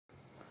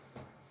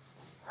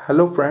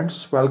Hello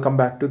friends, welcome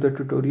back to the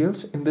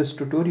tutorials. In this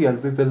tutorial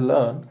we will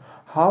learn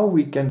how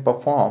we can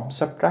perform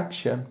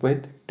subtraction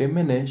with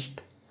diminished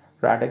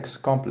radix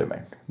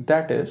complement,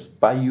 that is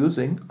by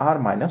using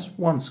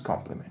r-1's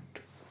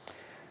complement.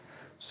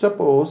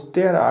 Suppose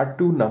there are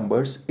two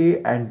numbers a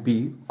and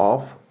b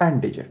of n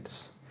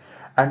digits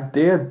and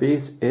their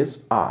base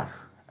is r,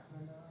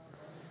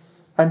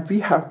 and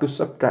we have to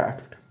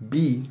subtract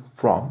b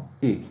from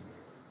a.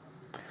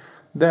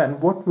 Then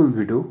what will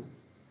we do?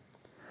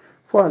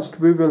 First,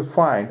 we will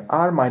find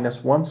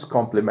r-1's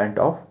complement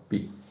of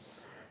b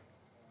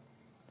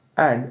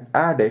and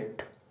add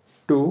it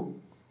to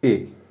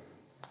a.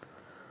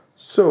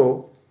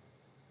 So,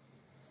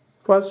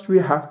 first we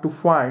have to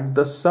find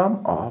the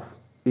sum of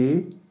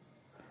a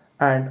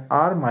and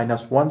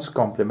r-1's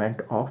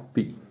complement of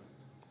b.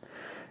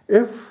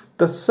 If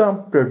the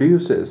sum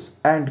produces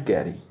AND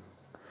carry,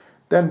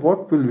 then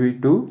what will we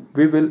do?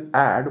 We will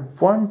add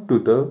 1 to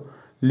the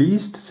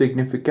least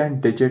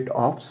significant digit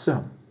of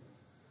sum.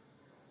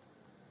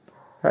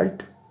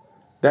 Right?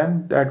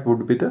 Then that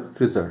would be the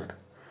result.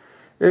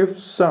 If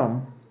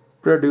sum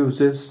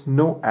produces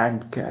no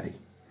AND carry,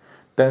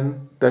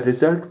 then the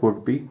result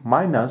would be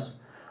minus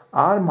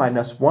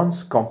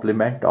r-1's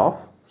complement of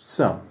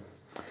sum.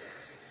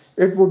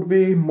 It would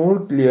be more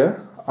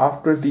clear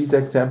after these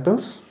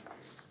examples.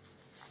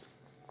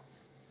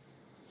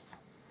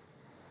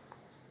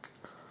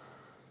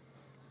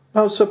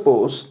 Now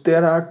suppose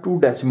there are two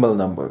decimal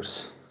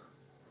numbers,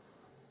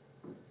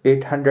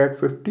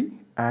 850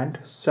 and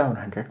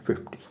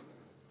 750,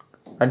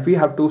 and we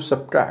have to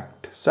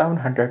subtract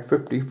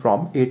 750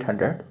 from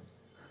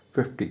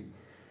 850.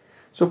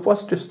 So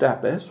first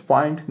step is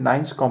find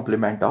 9's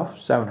complement of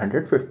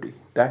 750,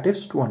 that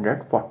is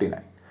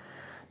 249.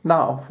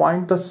 Now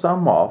find the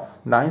sum of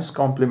 9's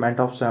complement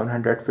of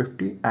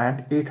 750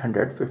 and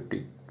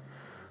 850.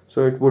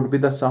 So it would be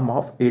the sum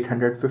of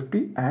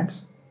 850 and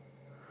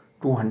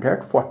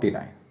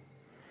 249.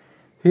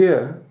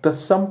 Here the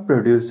sum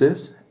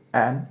produces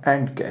an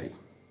AND carry.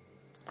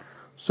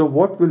 So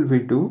what will we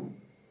do?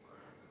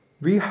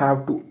 We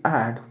have to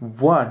add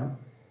 1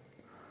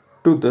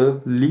 to the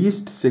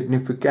least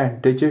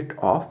significant digit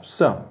of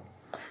sum.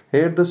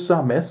 Here the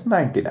sum is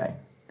 99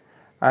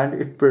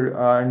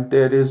 and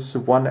there is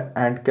one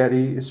AND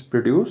carry is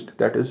produced,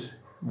 that is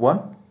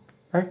 1,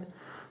 right?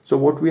 So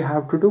what we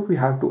have to do? We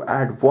have to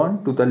add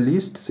 1 to the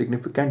least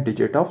significant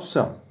digit of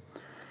sum.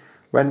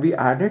 When we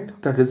add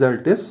it, the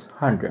result is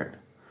 100.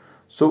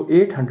 So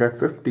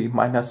 850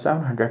 minus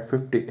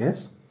 750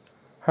 is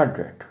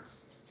 100.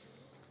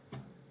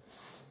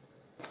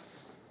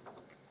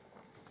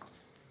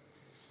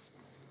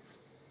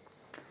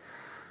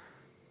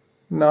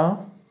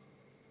 Now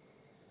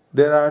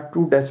there are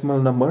two decimal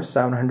numbers,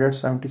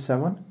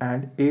 777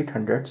 and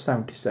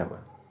 877.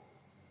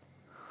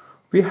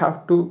 We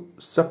have to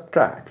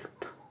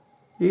subtract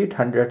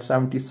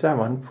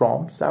 877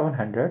 from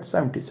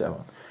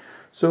 777.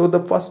 So the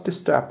first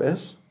step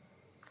is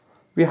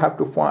we have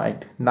to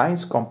find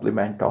 9's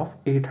complement of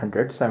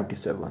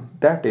 877,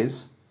 that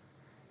is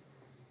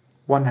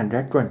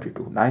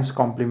 122. 9's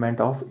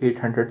complement of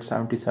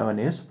 877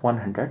 is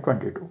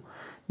 122.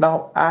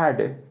 Now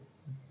add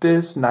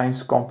this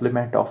 9's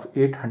complement of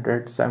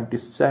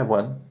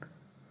 877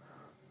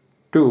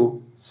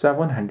 to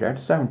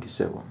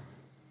 777.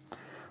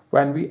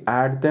 When we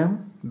add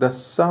them, the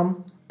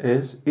sum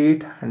is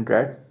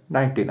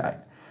 899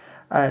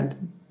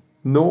 and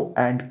no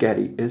AND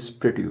carry is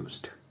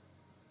produced.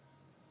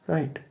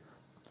 Right?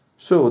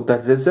 So the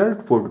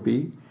result would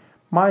be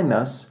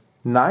minus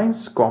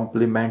 9's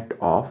complement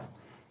of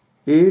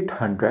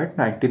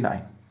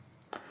 899.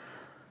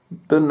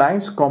 The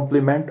 9's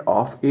complement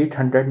of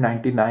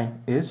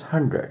 899 is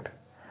 100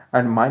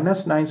 and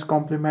minus 9's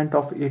complement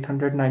of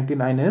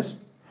 899 is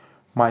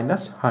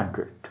minus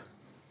 100.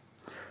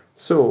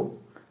 So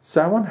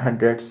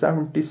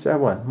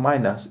 777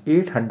 minus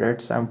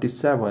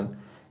 877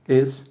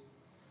 is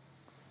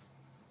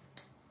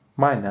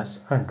minus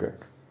 100.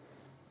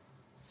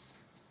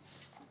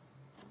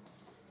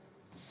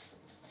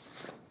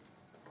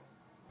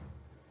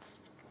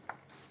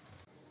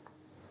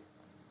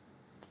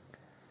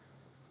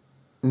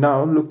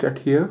 Now look at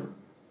here.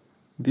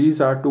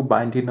 These are two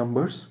binary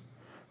numbers.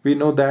 We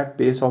know that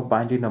base of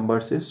binary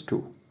numbers is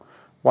 2.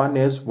 One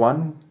is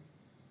 1,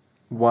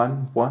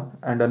 1, 1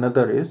 and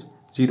another is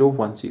 0,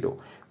 1, 0.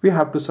 We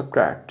have to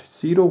subtract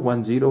 0,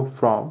 1, 0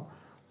 from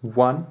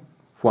 1,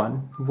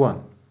 1,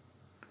 1.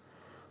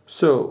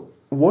 So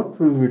what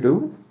will we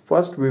do?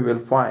 First we will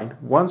find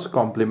 1's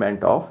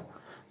complement of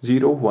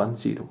 0, 1,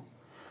 0.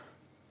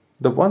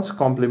 The 1's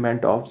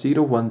complement of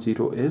 0, 1,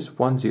 0 is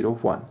 1, 0,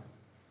 1.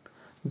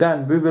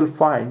 Then we will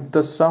find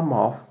the sum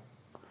of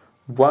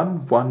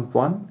 1, 1,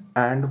 1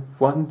 and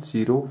 1,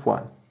 0,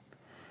 1.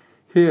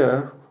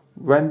 Here,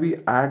 when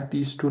we add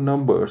these two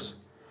numbers,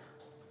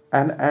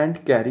 an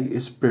AND carry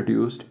is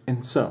produced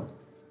in sum.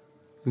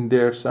 In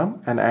their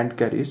sum, an AND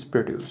carry is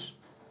produced.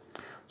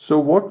 So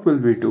what will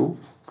we do?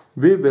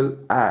 We will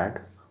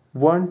add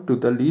 1 to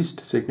the least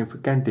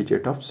significant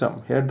digit of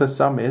sum. Here the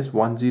sum is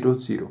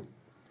 100.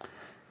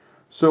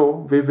 So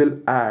we will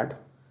add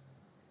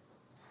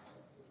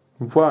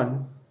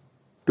 1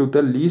 to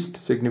the least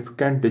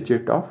significant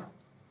digit of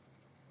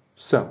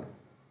sum.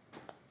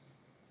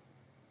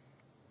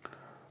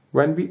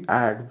 When we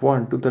add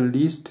 1 to the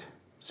least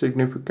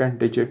significant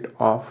digit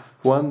of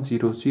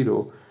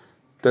 100,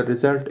 the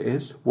result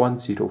is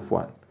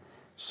 101.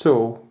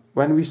 So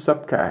when we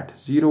subtract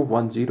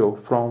 010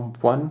 from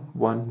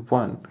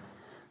 111,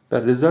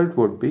 the result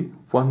would be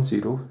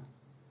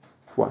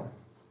 101.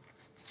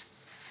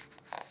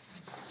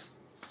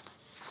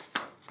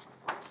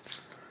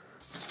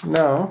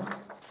 Now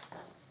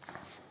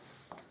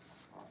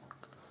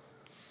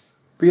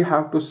we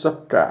have to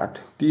subtract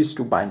these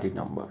two binary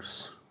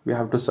numbers. We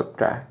have to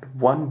subtract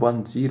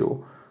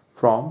 110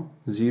 from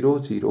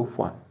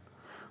 001.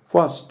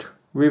 First,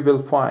 we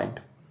will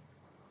find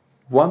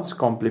 1's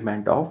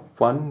complement of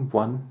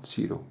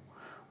 110.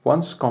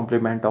 1's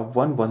complement of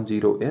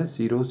 110 is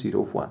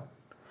 001.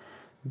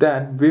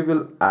 Then we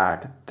will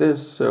add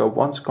this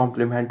 1's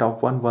complement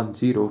of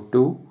 110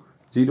 to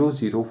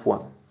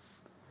 001.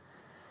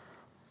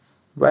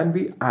 When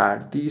we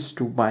add these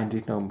two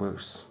binary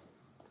numbers,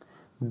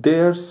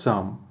 their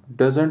sum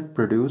doesn't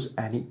produce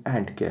any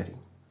AND carry,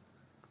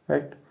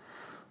 right?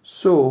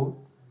 So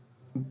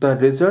the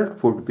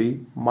result would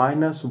be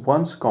minus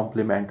 1's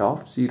complement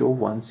of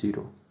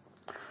 010.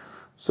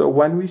 So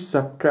when we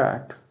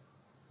subtract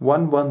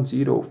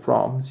 110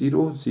 from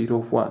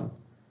 001,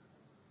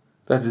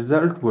 the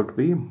result would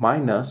be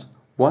minus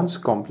 1's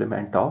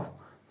complement of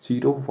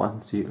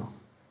 010.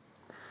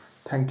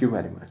 Thank you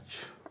very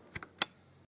much.